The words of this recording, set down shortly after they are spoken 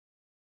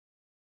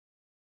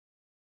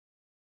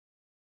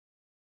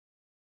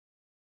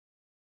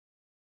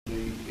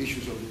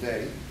issues of the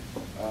day,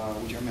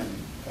 which are many,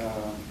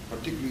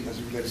 particularly as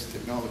it relates to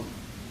technology.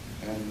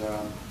 And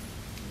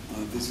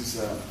this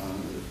is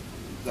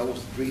that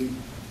was the dream,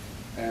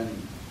 and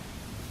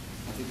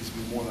I think it's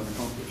been more than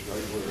accomplished,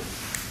 right? Where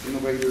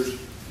innovators,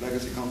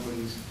 legacy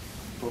companies,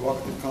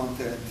 provocative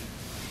content,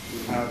 we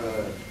have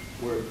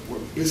where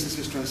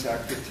businesses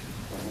transacted.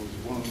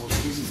 One of the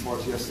most recent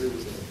parts yesterday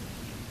was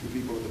the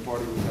people at the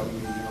party were telling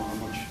me, you know, how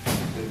much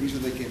the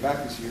reason they came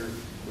back this year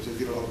was they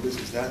did a lot of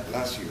business that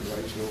last year,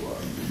 right? So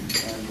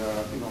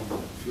you know,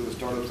 a few of the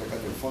startups that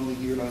got their funding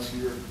here last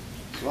year.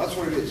 So that's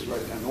what it is,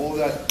 right? And all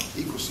that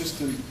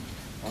ecosystem,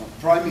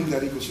 priming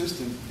that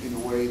ecosystem in a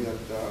way that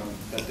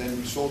that then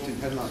result in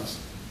headlines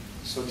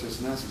such as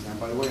Nancy's. And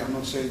by the way, I'm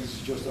not saying this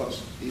is just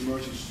us.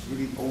 eMerge is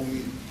really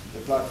only the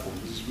platform.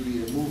 This is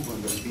really a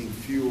movement that's being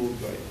fueled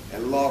by a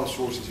lot of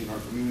sources in our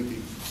community,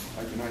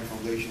 like United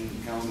Foundation,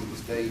 the county, the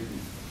state,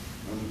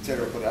 and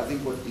etc. But I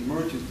think what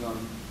eMerge has done,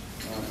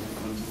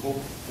 and what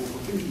we'll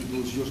continue to do,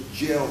 is just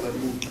gel that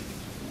movement.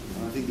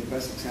 And I think the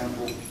best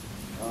example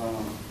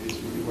is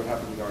really what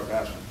happened with Art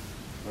Basel,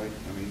 right?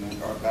 I mean,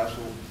 Art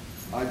Basel,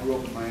 I grew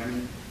up in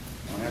Miami.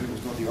 Miami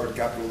was not the art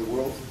capital of the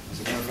world.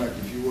 As a matter of fact,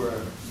 if you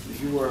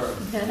were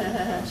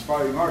an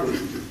aspiring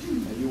artist,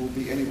 you will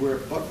be anywhere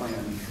but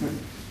Miami.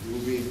 You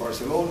will be in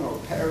Barcelona or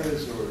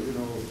Paris or, you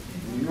know,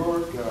 New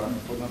York,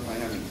 but not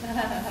Miami.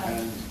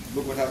 And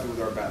look what happened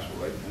with Art Basel,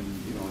 right? And,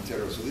 you know,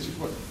 etc. So this is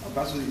what Art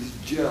Basel is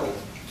gelled.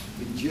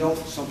 It gelled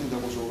something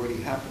that was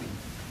already happening,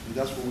 and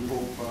that's what we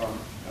hope.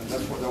 And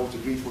that's what that was the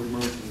dream for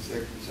eMerge.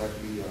 It's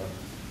actually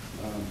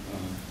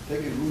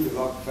taking root a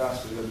lot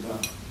faster than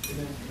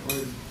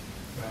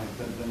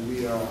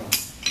we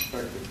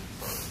expected.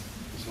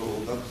 So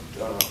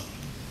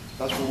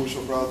that's why we're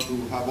so proud to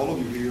have all of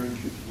you here, and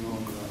you know,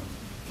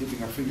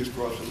 keeping our fingers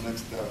crossed for the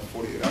next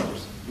 48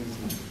 hours.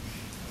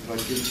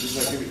 It's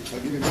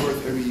like giving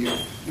birth every year.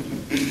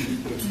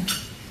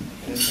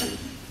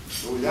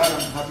 So with that,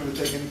 I'm happy to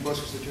take any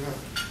questions that you have.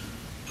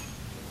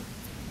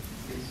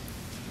 Please.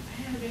 I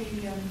have a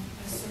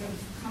sort of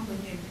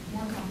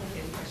more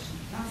complicated question,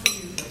 not for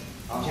you, but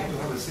I hope to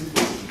have a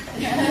simple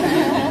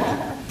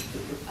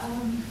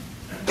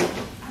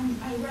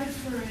I write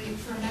for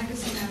a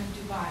magazine out of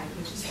Dubai,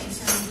 which is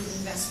concerned with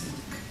investment.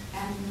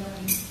 And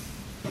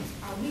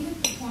are we at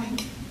the point,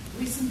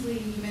 recently,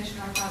 you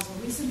mentioned Art Basel,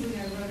 recently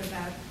I wrote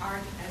about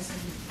art as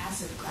an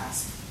asset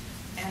class.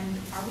 And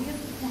are we at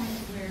the point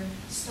where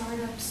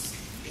startups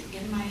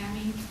in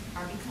Miami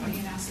are becoming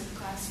an asset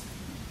class?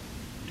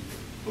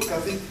 Look, I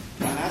think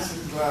an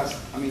asset class,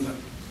 I mean,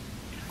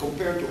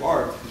 compared to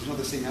art, it's not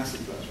the same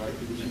asset class, right?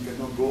 Because you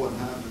cannot go and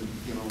have,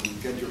 you know,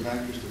 get your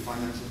bankers to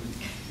finance them,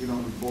 you know,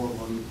 and borrow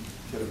money,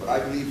 etc. But I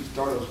believe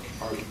startups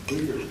are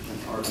bigger than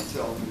art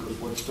itself, because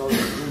what startups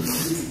do is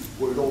really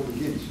where it all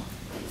begins.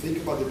 Think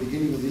about the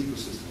beginning of the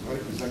ecosystem,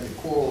 right? It's like the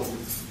coral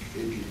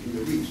in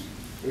the reefs.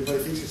 Everybody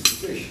thinks it's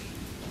the fish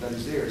that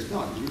is there. It's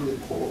not. It's really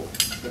the coral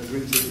that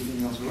brings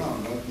everything else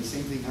around, right? The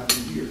same thing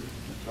happened here.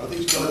 So I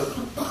think startups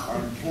are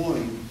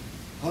employing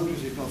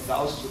hundreds, if not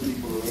thousands of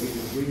people already.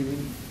 They're bringing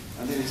in.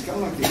 And then it's kind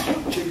of like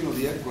the chicken or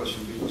the egg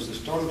question, because the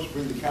startups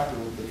bring the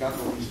capital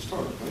brings the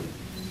startup, right?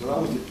 So that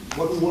was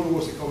what we wanted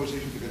was the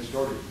conversation to get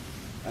started.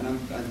 And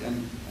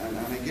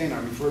again, I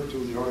referred to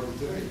the article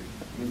today.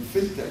 I mean,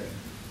 fintech,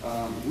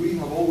 we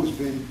have always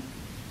been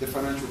the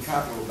financial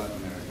capital of Latin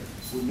America.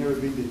 We've never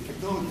been the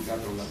technology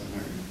capital of Latin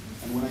America.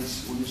 And when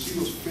you see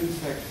those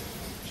fintech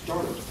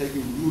startups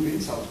taking root in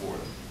South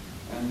Florida,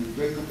 and the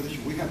great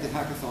competition, we had the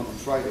hackathon on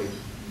Friday,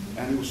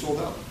 and it was sold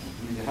out.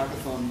 I mean, the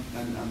hackathon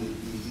and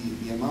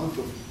the amount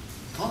of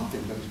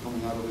content that is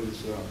coming out of it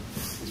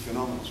is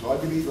phenomenal. So I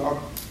believe our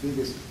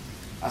biggest,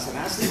 as an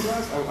asset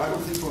class, I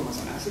don't think of them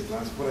as an asset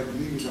class, but I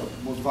believe it's our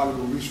most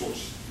valuable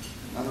resource.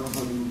 I don't know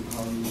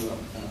how you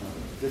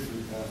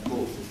different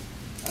both.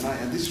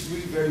 And this is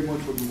really very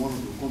much what we want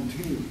to do,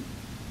 continue.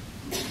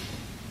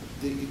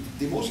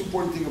 The most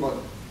important thing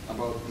about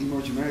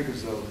eMerge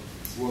Americas, though,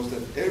 was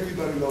that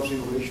everybody loves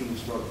innovation and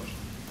startups.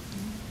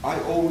 I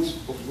always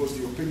was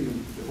the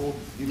opinion, the whole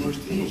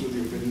eMerge team was of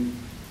the opinion,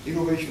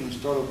 innovation and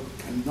startup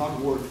cannot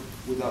work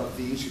without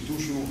the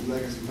institutional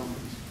legacy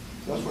companies.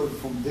 That's why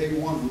from day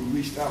one we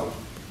reached out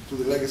to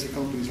the legacy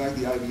companies like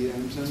the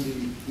IBMs and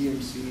the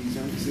EMCs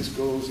and the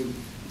Cisco's, and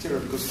etc.,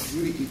 because it's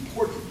really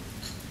important.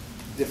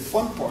 The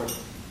fun part,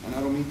 and I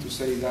don't mean to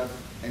say that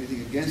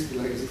anything against the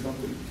legacy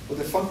company, but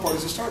the fun part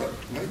is the startup,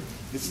 right?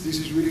 This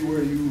is really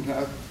where you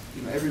have,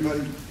 you know,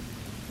 everybody,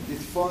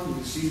 it's fun,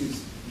 you see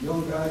these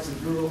young guys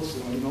and girls,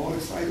 you know, all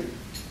excited.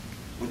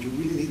 But you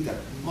really need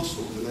that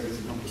muscle of the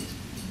legacy companies.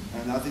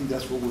 And I think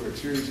that's what we're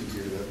experiencing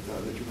here,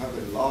 that you have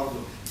a lot of,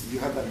 you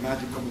have that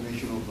magic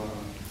combination of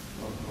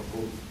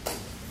both.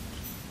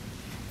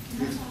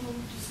 Can I follow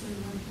just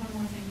one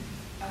more thing?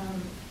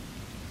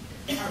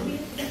 Are we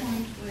at the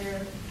point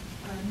where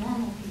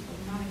normal people,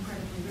 not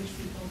incredibly rich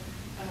people,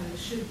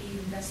 should be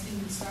investing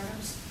in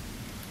startups?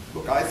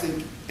 Look, I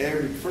think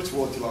first of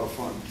all, it's a lot of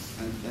fun.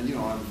 And you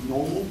know, I'm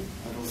normal.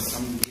 I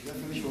mean, the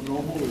definition of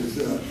normal is,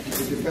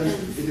 it depends on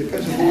who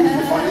is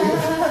defining it.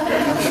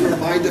 I'm sure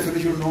my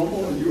definition of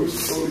normal and yours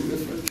is totally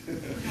different.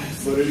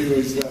 But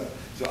anyways,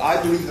 so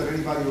I believe that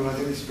anybody who has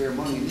any spare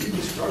money, and you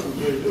can start with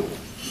very little.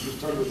 You can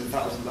start with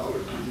 $1,000.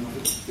 You know,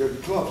 there are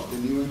clubs, the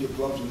New Angel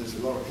clubs, and there's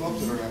a lot of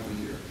clubs that are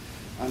happening here.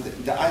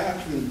 And I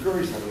actually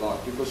encourage that a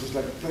lot because it's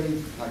like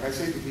playing, like I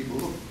say to people,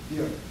 look,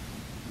 here,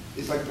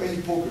 it's like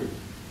playing poker.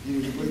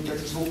 You play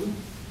Texas Hold'em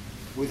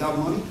without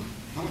money.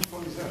 How much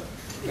fun is that?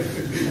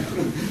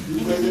 You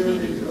play there,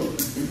 you know,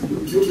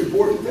 you'll be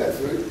bored to death,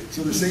 right?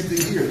 So the same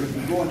thing here.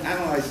 You go and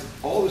analyze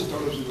all the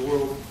startups in the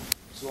world.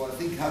 So I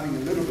think having a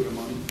little bit of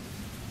money,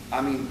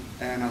 I mean,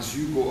 and as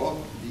you go up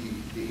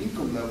the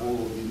income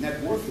level, or the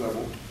net worth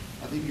level,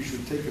 I think you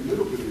should take a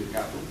little bit of your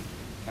capital.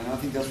 And I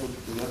think that's what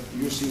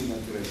you're seeing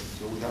that today.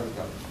 So without a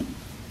doubt.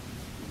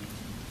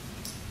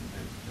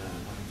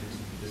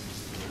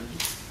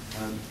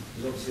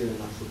 There's obviously a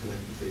natural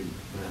connection between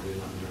Miami and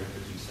Latin America,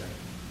 as you say,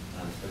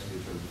 especially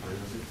in terms of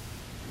financing.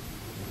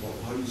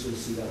 How do you sort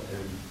of see that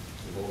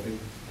evolving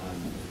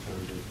in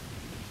terms of,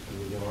 I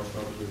mean, there are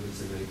startup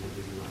movements in many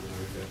countries in Latin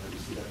America. How do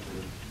you see that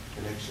kind of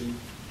connection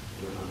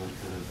and that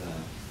kind of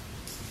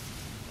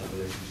that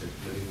relationship,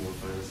 getting more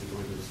financing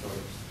going to the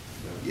startups?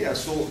 Yeah,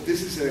 so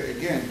this is,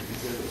 again,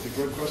 it's a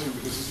great question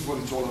because this is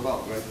what it's all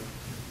about, right?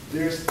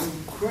 There's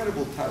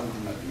incredible talent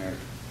in Latin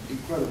America,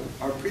 incredible.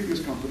 Our previous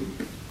company,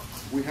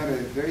 we had a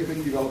very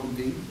big development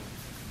team.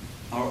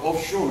 Our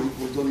offshoring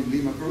was done in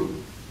Lima, Peru.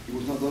 It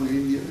was not done in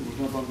India. It was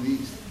not done in the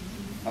East.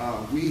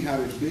 We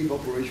had a big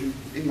operation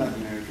in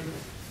Latin America.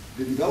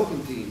 The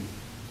development team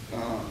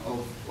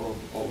of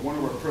one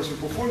of our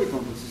present portfolio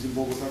companies is in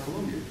Bogota,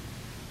 Colombia.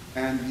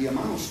 And the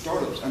amount of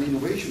startups and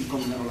innovation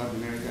coming out of Latin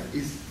America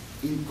is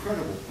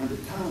incredible, and the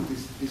talent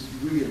is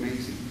really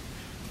amazing.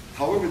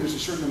 However, there's a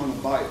certain amount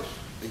of bias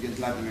against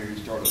Latin American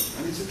startups,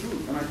 and it's the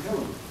truth, and I tell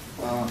them.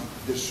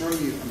 There's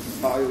certainly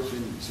bias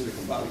in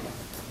Silicon Valley,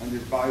 and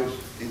there's bias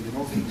in the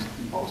Northeast,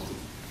 in Boston.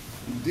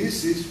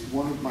 This is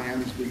one of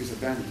Miami's biggest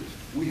advantages.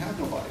 We have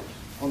no bias.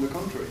 On the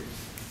contrary,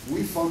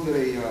 we funded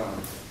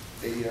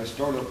a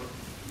startup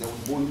that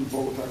was born in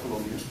Bogota,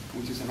 Colombia,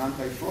 which is an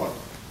anti-fraud.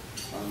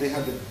 They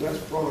have the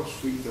best product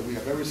suite that we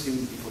have ever seen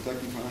in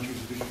protecting financial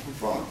institutions from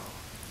fraud.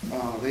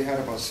 They had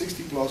about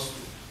 60 plus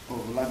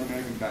of Latin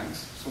American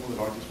banks, some of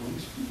the largest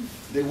ones.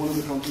 They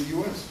wanted to come to the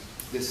U.S.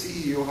 The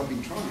CEO had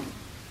been trying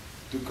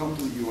to come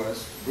to the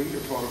U.S., bring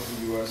their product to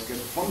the U.S., get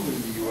funded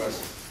in the U.S.,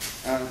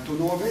 and to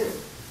no avail.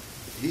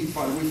 We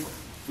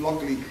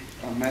luckily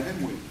met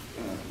him. We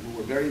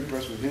were very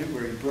impressed with him,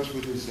 very impressed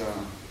with his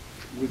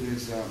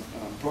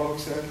product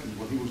set and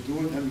what he was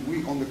doing. And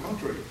we, on the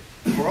contrary,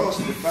 for us,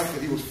 the fact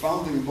that he was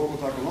founded in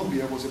Bogota,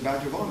 Colombia was a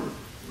badge of honor.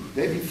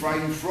 They've been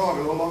fighting fraud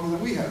a lot longer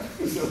than we have.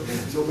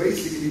 So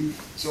basically,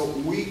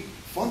 we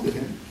funded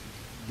him,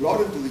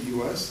 brought him to the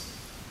U.S.,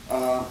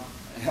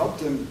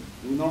 helped him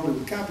not only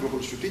with capital,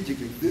 but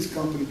strategically. This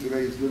company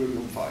today is literally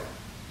on fire.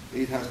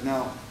 It has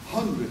now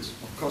hundreds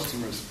of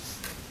customers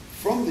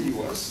from the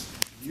U.S.,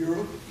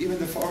 Europe, even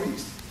the Far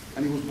East.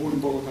 And he was born in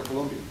Bogota,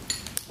 Colombia.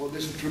 Well,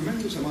 there's a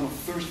tremendous amount of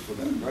thirst for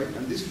that, right?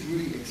 And this is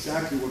really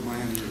exactly what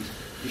Miami is.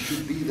 It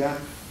should be that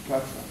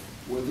platform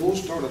where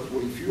those startups,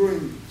 where if you're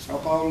in Sao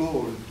Paulo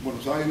or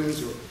Buenos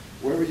Aires or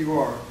wherever you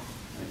are,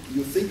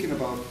 you're thinking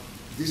about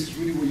this is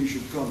really where you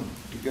should come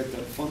to get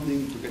that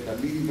funding, to get that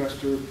lead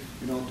investor,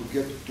 you know,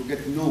 to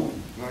get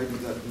known, right,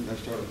 in that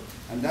startup.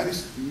 And that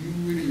is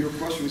really your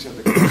question is at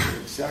the core,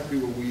 exactly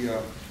what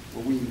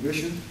we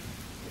envisioned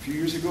a few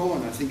years ago.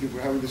 And I think if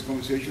we're having this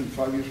conversation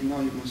 5 years from now,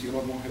 you're going to see a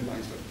lot more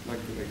headlines like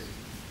today's.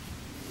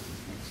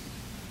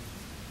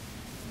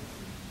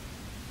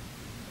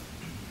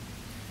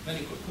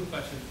 Manny, quick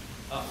question.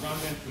 Ron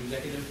ran for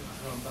executive.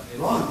 I don't know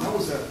if Ron, that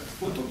was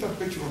who took that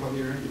picture of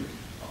Javier anyway?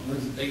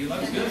 You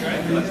look good,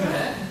 right? You look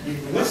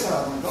good.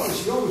 Melissa, my daughter,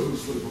 she always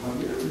looks good for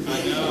Javier.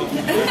 I know.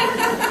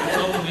 I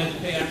told him we had to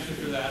pay extra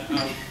for that.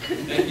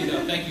 Thank you,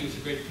 though. Thank you. It's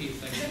a great piece.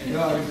 Thank you.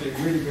 Yeah, it's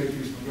a really great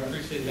piece. I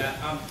appreciate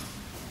that.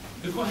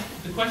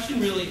 The question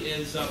really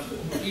is,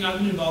 you know, I've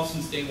been involved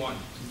since day one,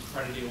 since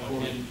prior to day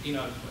one, and you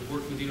know, I've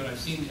worked with you and I've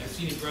seen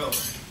it grow.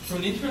 From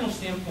an internal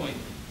standpoint,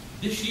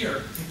 this year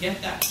to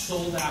get that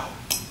sold out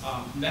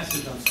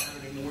message on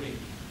Saturday morning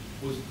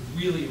was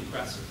really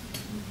impressive.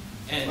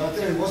 And but I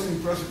tell you, it wasn't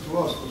impressive to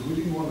us because we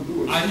didn't want to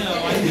do it. I know.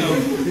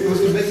 It was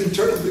a big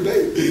internal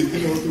debate.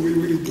 You know, do we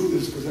really do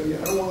this? Because I mean,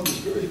 I don't want to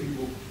discourage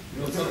people.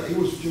 You know, it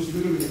was just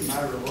literally a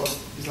matter of us.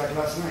 It's like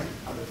last night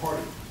at the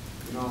party.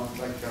 You know,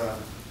 it's like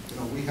you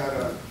know, we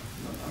had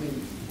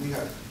we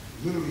had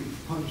literally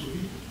hundreds of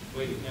people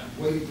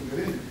waiting to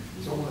get in.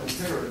 Someone had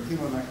terror, you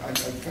know, and I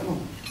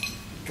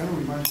kind of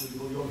reminds me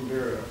of the over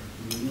there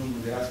in the room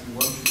when they asked me,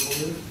 why don't you go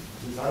there?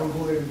 Since I don't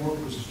go there anymore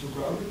because it's too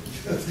crowded.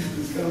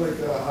 It's kind of like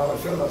how I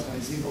felt last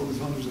night, seeing all these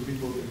hundreds of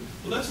people there.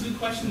 Well, that's a good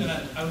question. And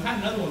I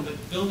had another one, but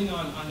building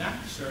on that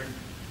concern,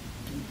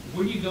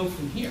 where do you go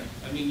from here?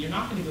 I mean, you're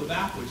not going to go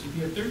backwards. If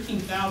you have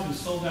 13,000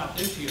 sold out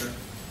this year,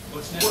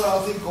 what's next? Well,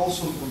 I think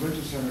also the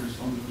convention center is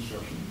under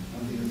construction. I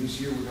think this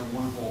year we have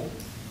one hall.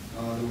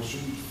 There were some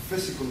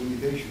physical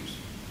limitations.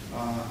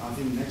 I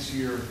think next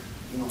year,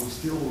 you know, we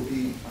still will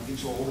be, I think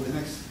so over the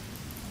next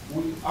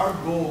our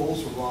goal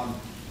also, Ron,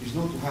 is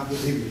not to have the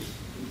biggest.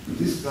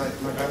 This is like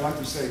I like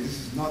to say, this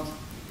is not,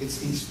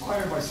 it's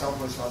inspired by South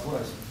by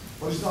Southwest,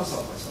 but it's not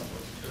South by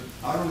Southwest.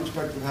 I don't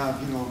expect to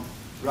have,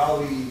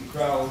 rowdy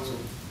crowds of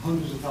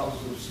hundreds of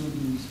thousands of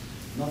students,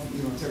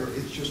 nothing, etc.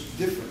 It's just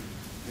different,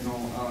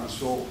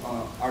 So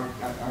our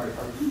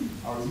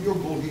real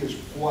goal here is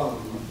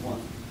quality, not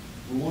one.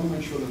 We want to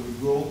make sure that we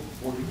grow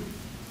orderly.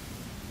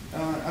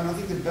 And I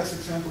think the best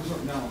example is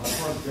now, as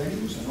far as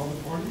venues and other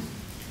parties,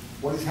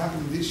 what is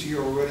happening this year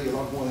already a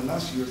lot more than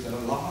last year is that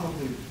a lot of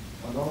the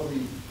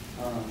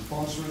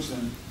sponsors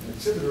and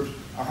exhibitors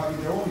are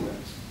having their own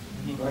events,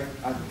 right?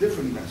 At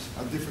different events,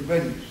 at different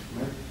venues,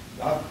 right?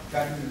 I've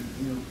kind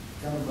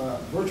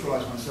of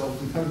virtualized myself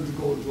to having to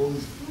go to all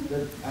these,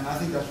 and I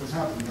think that's what's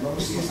happening. And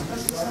obviously,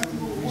 that's exactly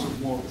the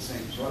reason more of the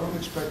same. So I don't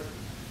expect.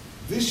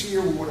 This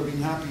year we would have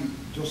been happy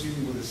just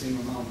even with the same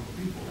amount of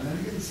people. And then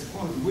again, it's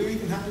equality. We're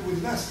even happy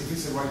with less if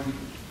it's the right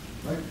people,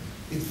 right?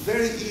 It's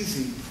very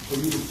easy for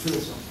you to fill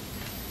something.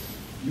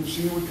 You've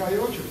seen it with Calle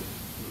Ocho.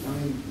 I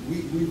mean,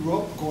 we grew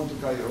up going to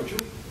Calle Ocho.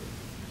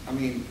 I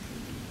mean,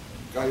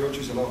 Calle Ocho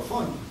is a lot of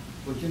fun,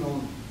 but we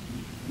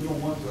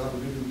don't want to have a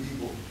million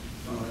people,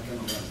 that kind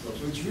of stuff.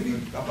 So it's really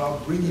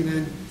about bringing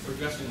in. For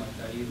dressing like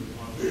that, you would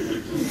want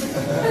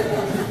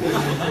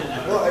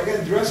Well,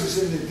 again, dress is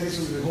in the taste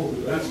of the whole.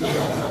 Right? So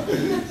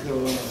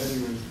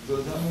anyway,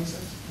 does that make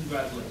sense?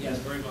 Congratulations. Yes,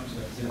 very much so.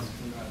 Yes,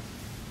 congrats.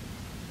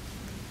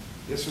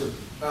 Yes, sir.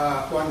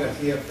 Juan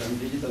Garcia from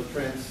Digital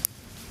Trends.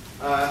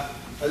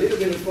 A little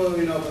bit of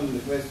following up on the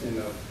question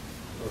of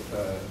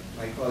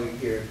my colleague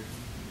here.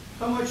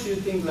 How much do you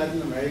think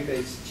Latin America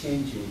is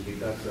changing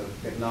because of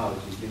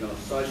technology,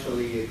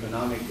 socially,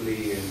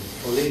 economically, and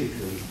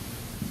politically?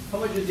 How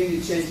much do you think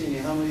it's changing,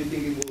 and how much do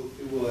you think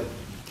it would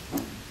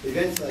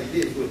events like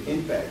this would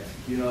impact,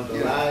 the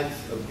lives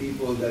of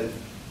people that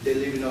they're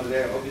living over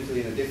there,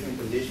 obviously in a different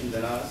condition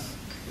than us?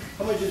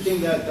 How much do you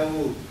think that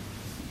will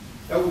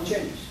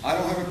change? I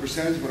don't have a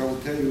percentage, but I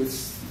will tell you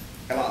it's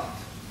a lot,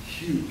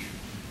 huge.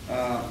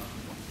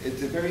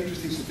 It's a very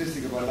interesting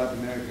statistic about Latin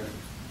America.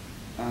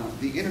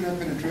 The internet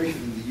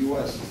penetration in the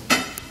U.S.,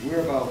 we're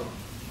about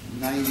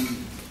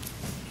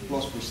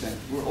 90+%.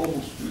 We're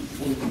almost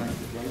fully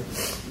connected, right?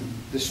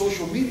 The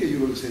social media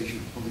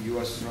utilization of the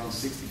U.S. is around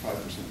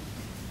 65%.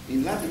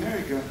 In Latin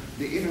America,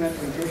 the internet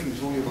penetration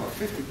is only about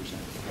 50%,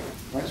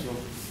 right? So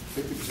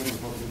 50% of the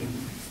population.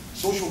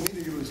 Social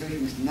media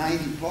utilization is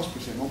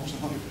 90+%, almost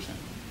 100%.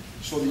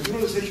 So the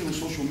utilization of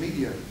social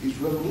media is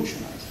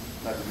revolutionized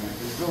Latin America.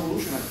 It's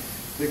revolutionized.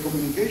 The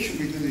communication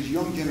between these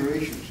young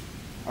generations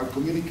are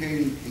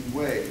communicating in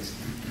ways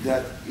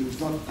that it was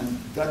not, and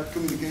that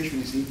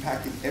communication is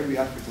impacting every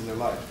aspect of their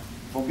life,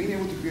 from being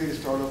able to create a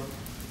startup,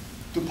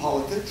 to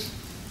politics,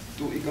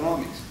 to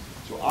economics.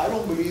 So I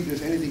don't believe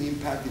there's anything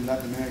impacting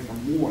Latin America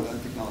more than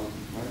technology,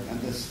 right?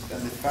 And the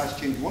fast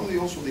change. One of the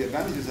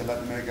advantages that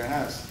Latin America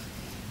has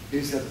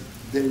is that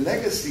the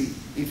legacy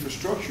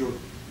infrastructure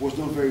was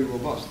not very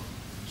robust.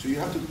 So you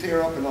have to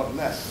tear up a lot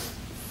less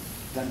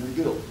than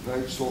rebuild,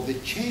 right? So the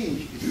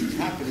change is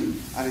happening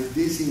at a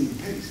dizzying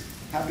pace,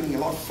 happening a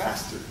lot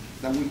faster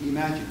than we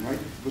imagine, right?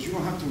 Because you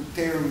don't have to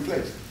tear and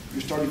replace.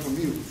 You're starting from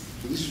new.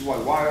 So this is why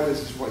wireless,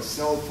 this is why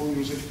cell phone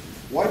usage.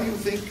 Why do you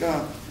think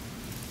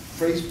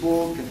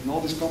Facebook and all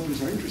these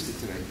companies are interested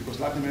today? Because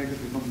Latin America has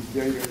become a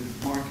very, very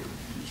big market.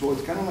 So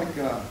it's kind of like,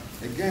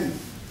 again,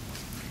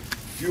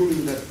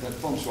 fueling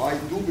that pump. So I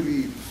do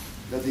believe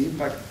that the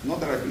impact, not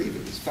that I believe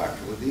it, it's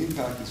factual, that the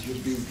impact is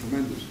just being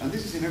tremendous. And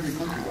this is in every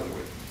country, by the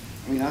way.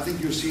 I mean, I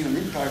think you're seeing an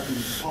impact in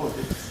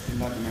politics in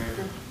Latin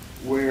America,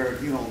 where,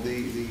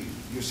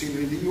 you're seeing it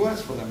in the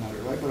US for that matter,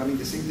 right? But I mean,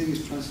 the same thing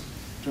is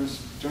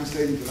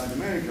translating to Latin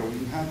America, where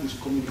you have this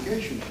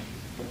communication,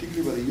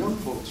 particularly by the young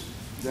folks,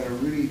 that are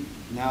really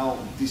now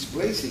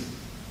displacing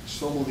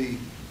some of the,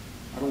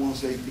 I don't want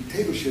to say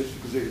dictatorships,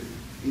 because they're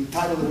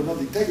entitled, they were not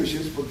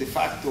dictatorships, but de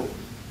facto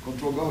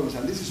control governments.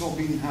 And this is all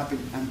being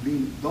happened and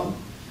being done.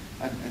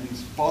 And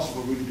it's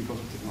possible really because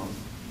of technology.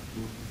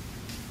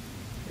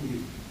 Thank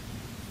you.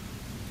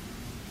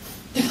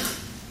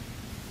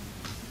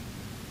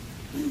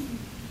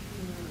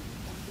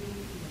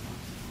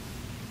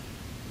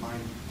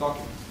 Mind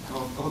talking.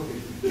 Oh, okay.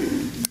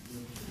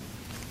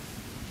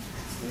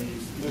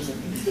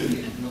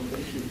 No,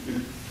 thank you.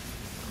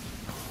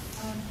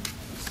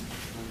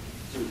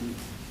 So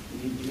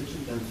you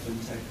mentioned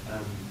fintech,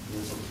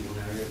 it's obviously one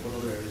area. What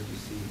other areas do you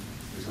see,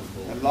 for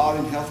example? A lot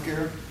in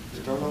healthcare,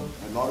 startup,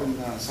 a lot in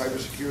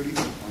cybersecurity. I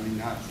mean,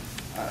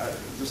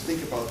 just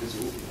think about this.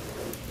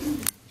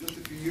 Just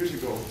a few years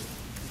ago,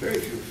 very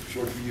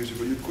few years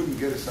ago, you couldn't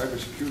get a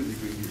cybersecurity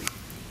degree here.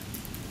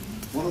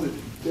 One of the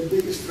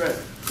biggest threat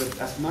that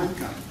as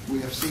mankind we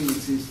have seen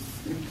since,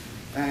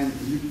 and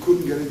you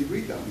couldn't get a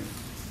degree down here.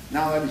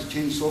 Now that has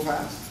changed so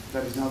fast,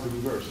 that is now the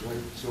reverse,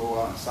 right? So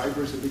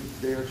cyber is a big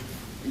there.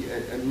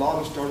 A lot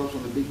of startups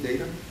on the big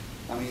data.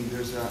 I mean,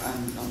 there's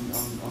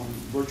on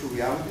virtual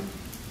reality.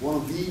 One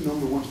of the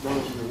 #1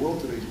 startups in the world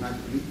today is Manny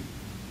Medina,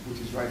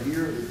 which is right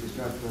here. It's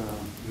got,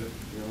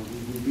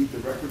 we beat the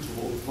records of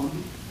all the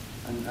funding.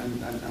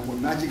 And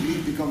when Magic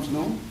Leap becomes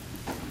known,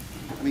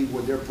 I mean,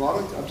 with their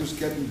product, I'm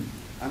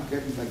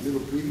getting like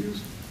little previews.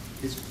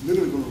 It's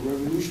literally going to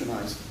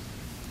revolutionize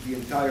the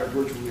entire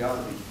virtual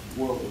reality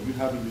world of you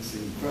having this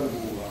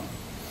incredible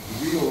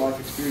real life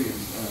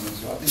experience.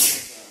 So I think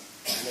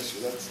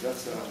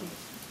that's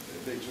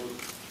big. So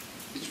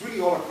it's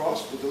really all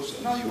across. But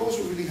those now you're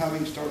also really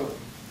having startup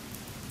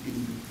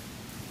in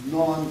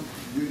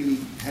non-really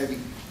heavy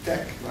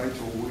tech, right?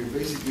 So where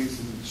basically it's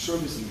a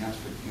servicing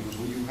aspect. You know,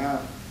 so you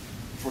have,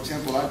 for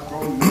example, I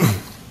probably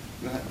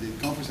met the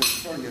conference I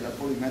started yet. I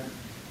probably met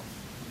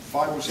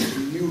 5 or 6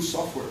 new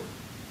software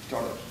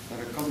startups that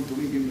are coming to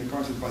me, giving the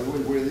concept. By the way,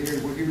 we're here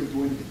to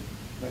do anything.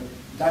 Right?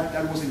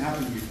 That wasn't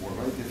happening before,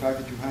 right? The fact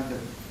that you had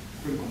that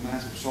critical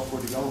mass of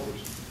software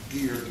developers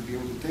here to be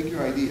able to take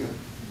your idea,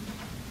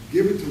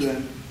 give it to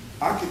them,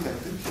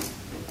 architect it,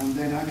 and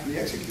then actually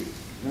execute it.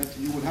 Right?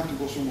 You would have to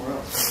go somewhere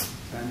else,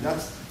 and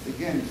that's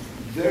again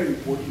very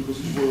important because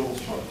it's where it all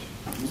starts.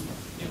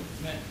 Yeah,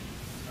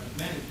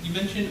 Manny, you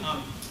mentioned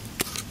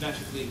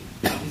Magic Leap.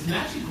 Is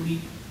Magic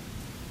Leap,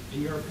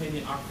 in your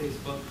opinion, our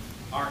Facebook,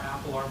 our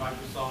Apple, our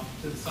Microsoft,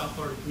 to the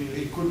software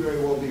community? It could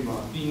very well be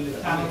mine. Being the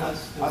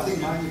catalyst. I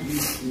think Magic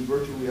Leap in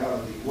virtual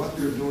reality, what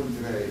they're doing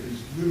today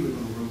is really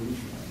going to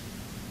revolutionize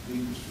the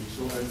industry.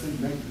 So I think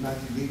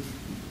Magic Leap,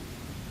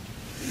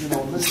 you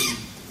know, listen,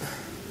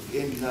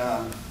 in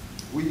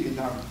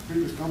our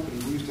previous company,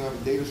 we used to have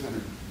a data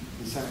center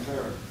in Santa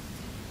Clara,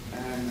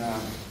 and I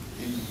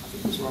think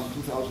it was around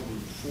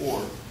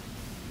 2004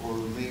 or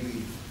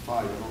maybe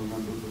 5, I don't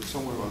remember, but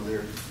somewhere around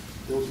there.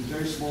 There was a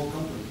very small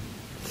company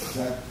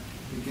that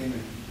became a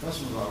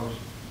customer of ours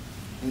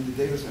in the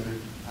data center,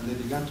 and they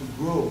began to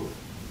grow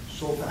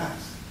so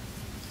fast,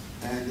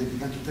 and they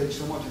began to take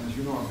so much. And as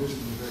you know, our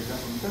business was very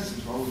capital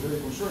intensive, so I was very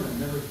concerned. I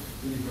never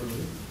really heard of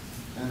it,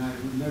 and I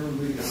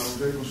was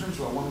very concerned.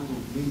 So I wanted to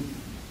meet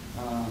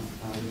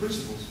the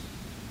principals.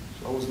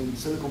 So I was in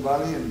Silicon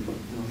Valley, and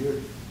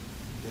here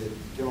the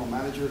general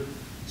manager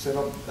set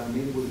up a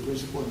meeting with the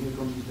principal, and here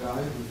comes this guy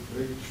with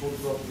very short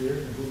crop hair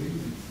and hoodie,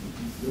 and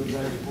the other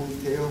guy with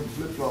ponytail,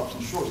 flip-flops,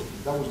 and shorts.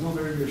 That was not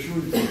very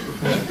reassuring.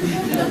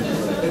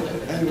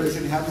 Anyways,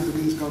 it happened to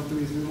be this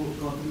little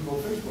company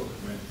called Facebook,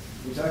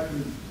 which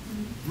actually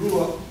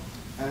blew up,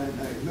 and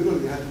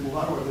literally had to move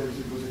out of there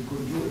because they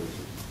couldn't do it.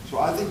 So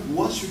I think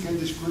once you get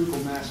this critical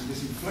mass and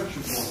this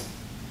inflection point,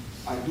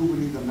 I do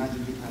believe that Magic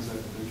Leap has that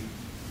potential.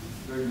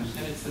 Very nice.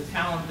 And it's the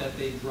talent that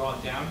they draw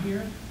down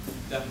here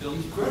that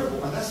builds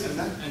incredible. And that's it.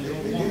 And they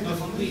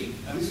won't leave.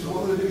 This is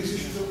one of the biggest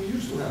issues that we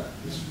used to have.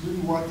 This is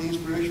really what the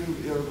inspiration,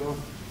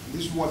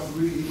 this is what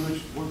really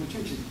emerged, what the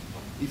change is.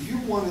 If you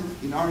wanted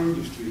in our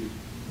industry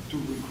to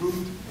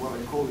recruit what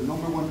I call the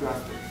 #1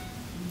 draft pick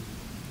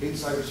in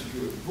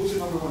cybersecurity, who's the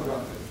 #1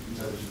 draft pick in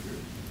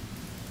cybersecurity?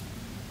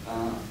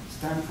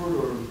 Stanford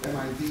or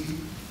MIT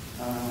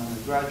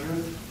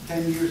graduate,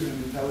 10 years in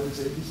an intelligence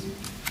agency,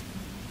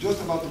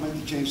 just about to make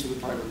the change to the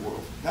private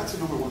world. That's the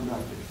 #1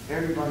 draft pick.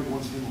 Everybody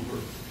wants him or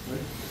her,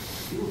 right?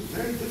 It was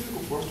very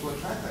difficult for us to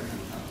attract that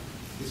kind of talent.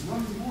 It's not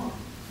anymore.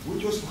 We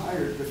just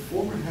hired the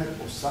former head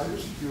of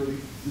cybersecurity.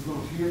 You're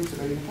going to hear him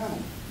today in the panel.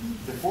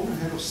 The former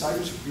head of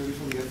cybersecurity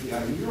for the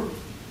FBI in Europe.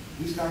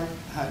 This guy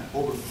had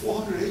over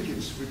 400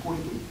 agents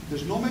reporting to him.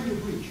 There's no major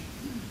breach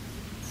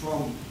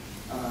from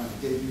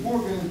JP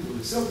Morgan to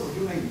the Silver,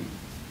 you name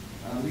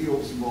it. Leo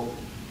was involved.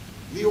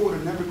 Leo would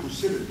have never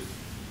considered,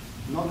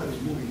 not that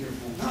he's moving here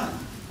full time,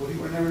 but he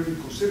would have never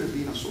even considered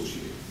being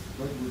associated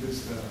with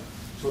this.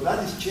 So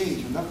that is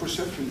change, and that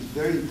perception is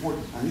very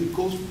important. And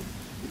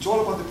it's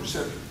all about the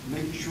perception,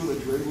 making sure that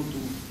you're able to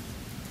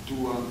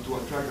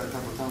attract that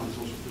type of talent is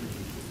also pretty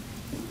important.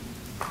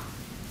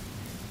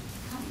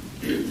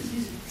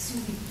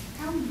 Excuse me.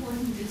 How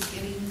important is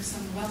getting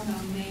some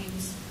well-known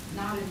names,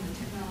 not in the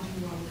technology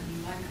world,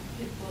 and like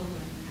Pitbull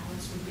and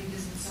Alex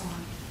Rodriguez and so on,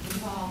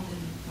 involved in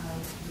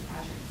the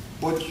project?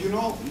 But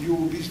you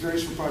will be very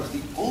surprised.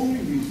 The only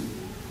reason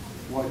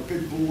why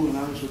Pitbull and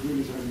Alex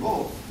Rodriguez are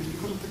involved is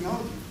because of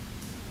technology.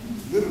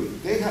 Literally,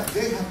 they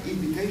have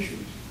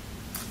invitations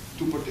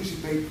to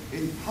participate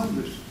in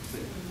hundreds of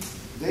things.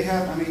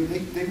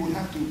 They would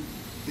have to,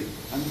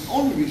 and the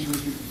only reason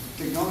is because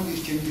technology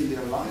is changing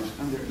their lives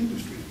and their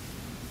industry.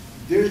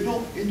 There's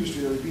no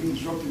industry that is being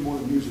disrupted more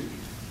than music.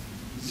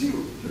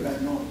 Zero.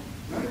 No.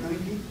 Right? I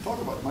mean, you talk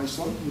about it. My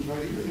son, who's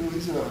right here,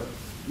 he's a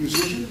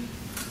musician,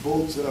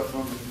 comes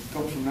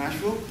from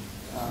Nashville.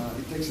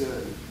 It takes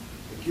a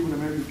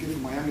Cuban-American kid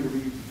from Miami to be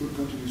a good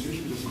country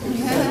musician.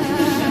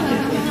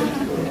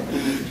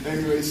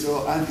 Anyway,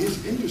 and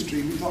his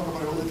industry, we talk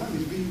about it all the time,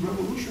 is being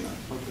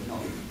revolutionized by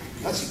technology.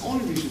 That's the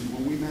only reason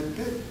when we met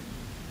Pitt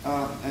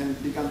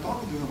and began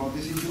talking to him about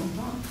this, he jumped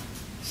on.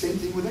 Same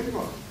thing with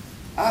everybody.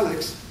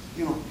 Alex,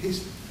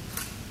 his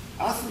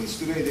athletes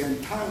today, their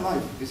entire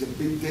life is a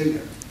big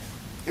data.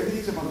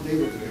 Everything's about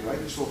data today,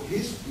 right? So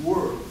his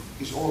world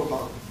is all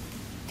about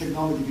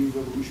technology being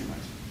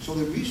revolutionized. So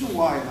the reason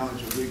why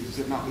Alex Rodriguez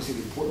said, now, is it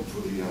important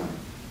for the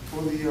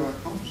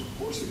conference? Of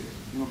course it is,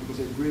 because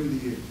they bring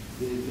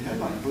the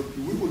headline. But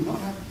we would not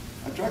have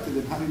attracted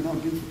them had it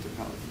not been for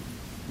technology.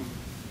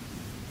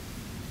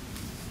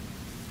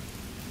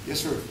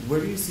 Yes, sir.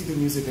 Where do you see the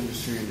music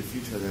industry in the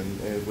future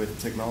then, with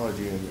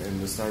technology and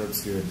the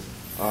startups here?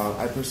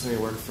 I personally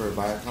work for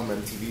Viacom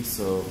MTV,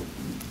 so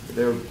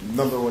they're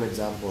 #1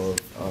 example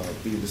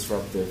of being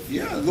disruptive.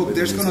 Yeah, look,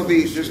 there's going to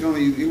be,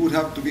 it would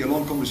have to be a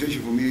long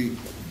conversation for me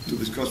to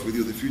discuss with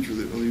you the future of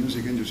the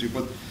music industry,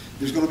 but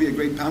there's going to be a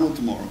great panel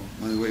tomorrow,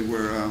 by the way,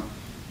 where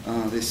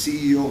the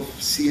CEO of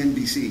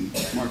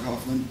CNBC, Mark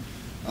Hoffman,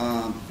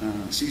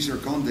 Cesar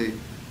Conde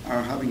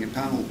are having a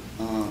panel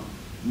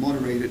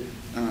moderated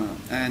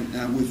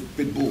and with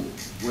Pitbull,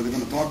 where they're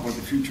going to talk about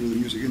the future of the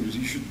music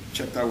industry. You should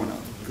check that one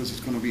out because it's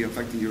going to be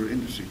affecting your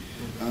industry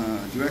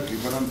directly.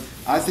 But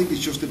I think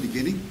it's just the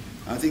beginning.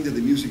 I think that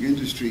the music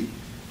industry,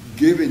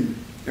 given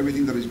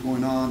everything that is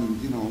going on,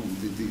 you know,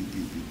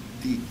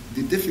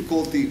 the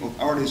difficulty of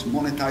artists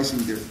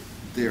monetizing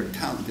their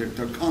talent,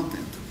 their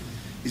content,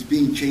 is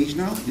being changed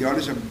now. The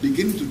artists are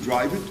beginning to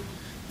drive it.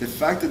 The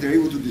fact that they're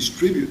able to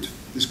distribute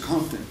this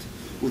content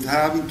with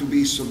having to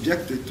be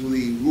subjected to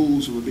the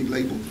rules of a big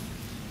label.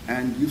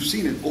 And you've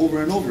seen it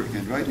over and over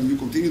again, right? And you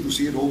continue to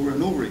see it over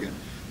and over again,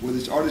 where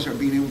these artists are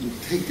being able to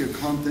take their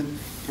content,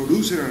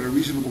 produce it at a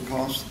reasonable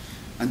cost,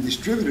 and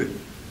distribute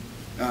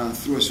it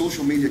through a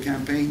social media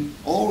campaign,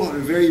 all at a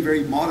very,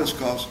 very modest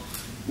cost,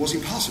 was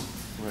impossible.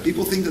 Right.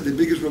 People think that the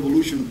biggest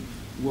revolution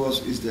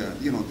is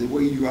the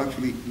way you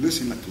actually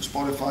listen, like to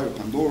Spotify or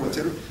Pandora,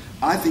 etc.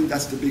 I think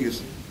that's the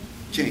biggest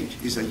change.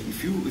 Is that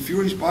if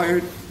you're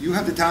inspired, you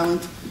have the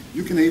talent,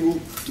 you can able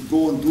to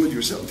go and do it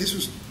yourself. This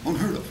was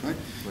unheard of, right?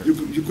 Right.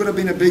 You could have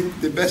been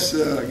the best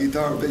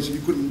guitar bass. You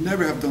could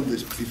never have done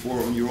this before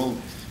on your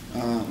own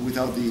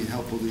without the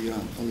help of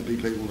the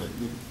big label. Right?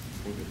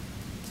 Okay.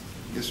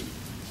 Yes, sir.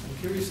 I'm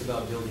curious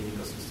about building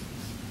ecosystems.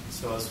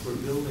 So as we're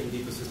building the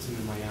ecosystem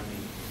in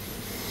Miami,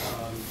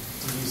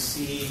 do you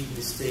see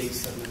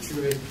mistakes that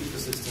mature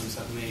ecosystems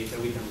have made that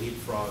we can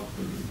leapfrog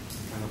to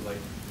kind of like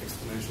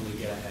exponentially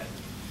get ahead?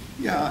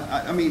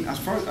 Yeah, I mean, as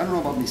far as, I don't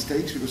know about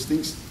mistakes, because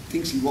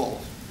things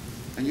evolve.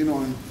 And you know,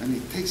 and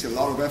it takes a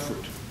lot of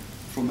effort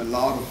from a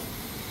lot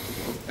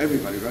of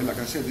everybody, right? Like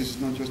I said, this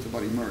is not just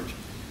about eMerge.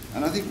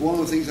 And I think one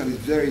of the things that is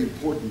very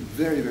important,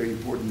 very, very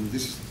important,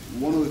 this is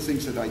one of the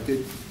things that I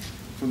did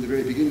from the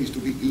very beginning, is to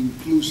be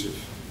inclusive,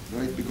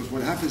 right? Because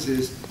what happens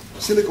is,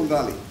 Silicon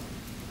Valley,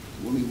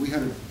 I mean, we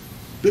had a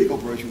big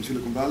operation in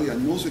Silicon Valley. I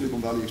know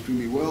Silicon Valley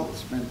extremely well,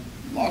 spent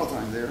a lot of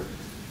time there.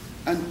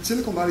 And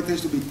Silicon Valley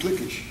tends to be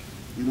cliquish.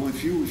 You know,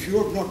 if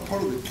you're not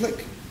part of the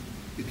clique,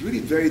 it's really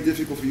very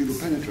difficult for you to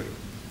penetrate.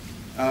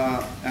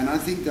 And I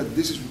think that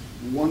this is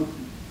one,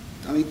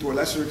 I mean, to a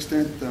lesser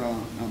extent,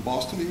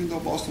 Boston, even though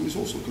Boston is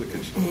also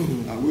cliquish.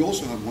 We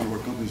also have one of our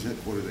companies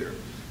headquartered there.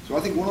 So I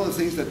think one of the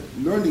things that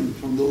learning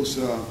from those,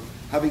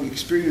 having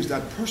experienced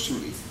that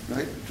personally,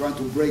 right, trying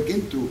to break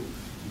into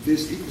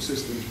these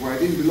ecosystems where I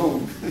didn't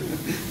belong,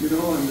 you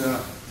know, and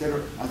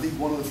I think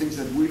one of the things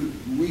that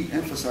we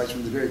emphasize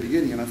from the very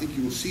beginning, and I think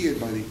you will see it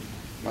by the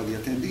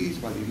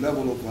attendees, by the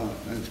level of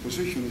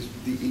exposition, is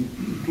the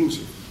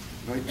inclusive,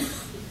 right?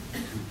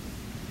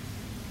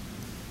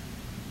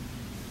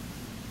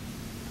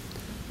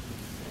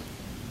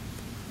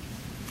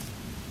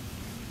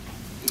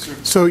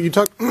 So you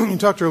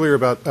talked earlier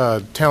about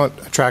talent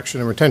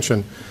attraction and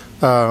retention,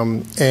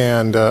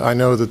 and I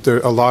know that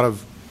a lot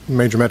of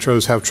major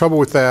metros have trouble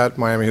with that.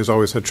 Miami has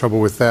always had trouble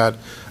with that.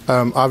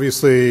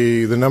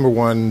 Obviously, the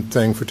 #1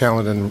 thing for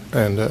talent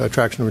and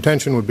attraction and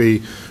retention would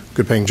be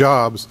good-paying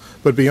jobs.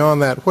 But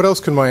beyond that, what else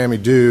can Miami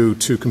do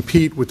to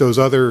compete with those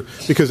other?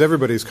 Because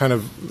everybody's kind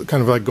of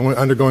like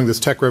undergoing this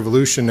tech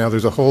revolution now.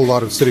 There's a whole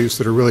lot of cities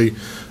that are really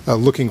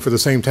looking for the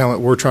same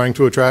talent we're trying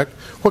to attract.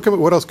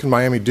 What else can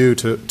Miami do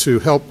to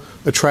help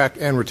attract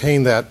and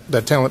retain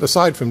that talent,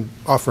 aside from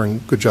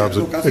offering good jobs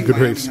at good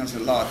rates? Miami has a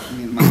lot. I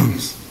mean,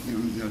 Miami's,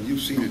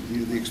 you've seen it.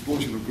 The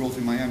explosion of growth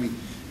in Miami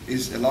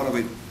is, a lot of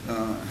it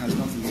has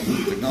nothing to do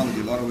with technology.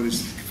 A lot of it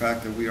is the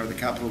fact that we are the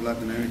capital of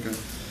Latin America.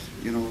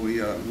 You know,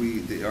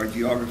 our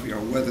geography, our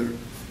weather,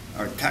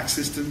 our tax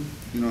system.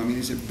 You know, I mean,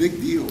 it's a big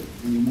deal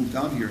when you move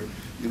down here.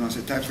 You know, as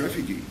a tax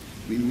refugee.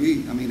 I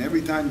mean,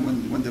 every time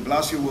when de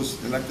Blasio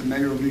was elected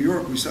mayor of New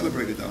York, we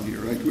celebrated down here,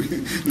 right? We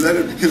let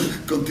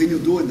him continue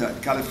doing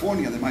that.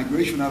 California, the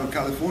migration out of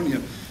California.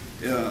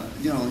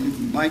 You know, you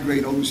can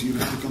migrate. Obviously, you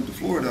have to come to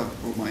Florida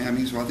or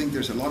Miami. So I think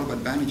there's a lot of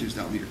advantages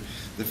down here.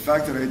 The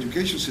fact that our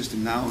education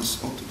system now is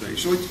up to date.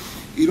 So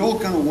it all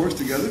kind of works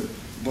together.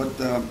 But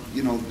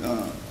you know.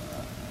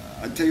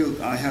 I tell you,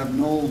 I have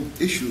no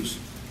issues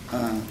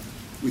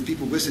with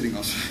people visiting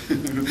us,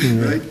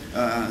 right?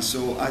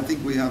 So I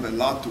think we have a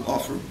lot to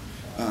offer.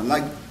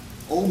 Like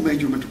all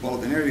major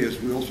metropolitan areas,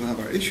 we also have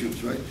our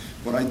issues, right?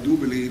 But I do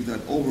believe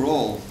that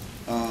overall,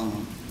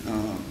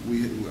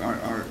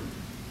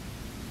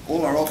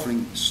 all our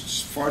offering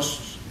is far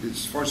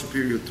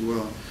superior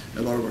to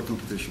a lot of our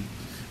competition.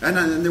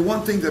 And the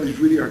one thing that is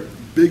really our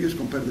biggest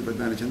competitive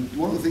advantage, and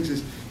one of the things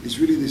is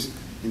really this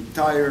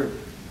entire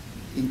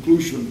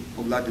inclusion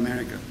of Latin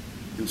America.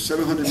 You know,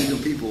 700 million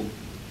people,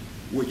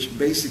 which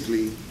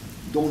basically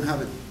don't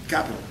have a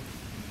capital.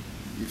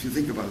 If you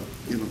think about it,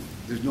 you know,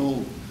 there's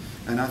no,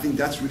 And I think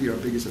that's really our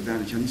biggest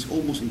advantage, and it's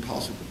almost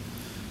impossible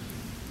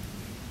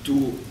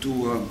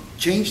to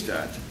change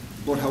that.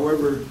 But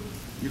however,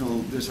 you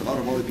know, there's a lot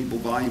of other people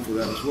vying for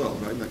that as well,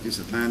 right? Like it's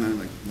Atlanta,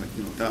 like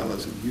you know,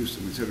 Dallas and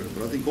Houston, etc.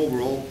 But I think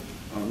overall,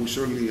 we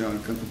certainly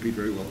can compete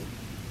very well.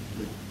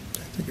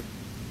 Thank you.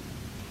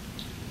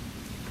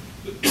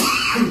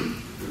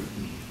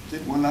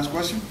 Okay, one last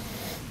question?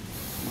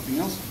 Nothing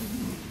else?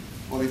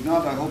 Well, if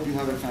not, I hope you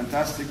have a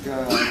fantastic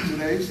 2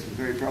 days.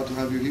 Very proud to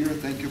have you here.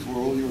 Thank you for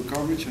all your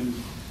coverage and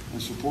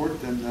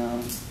support, and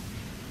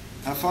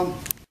have fun.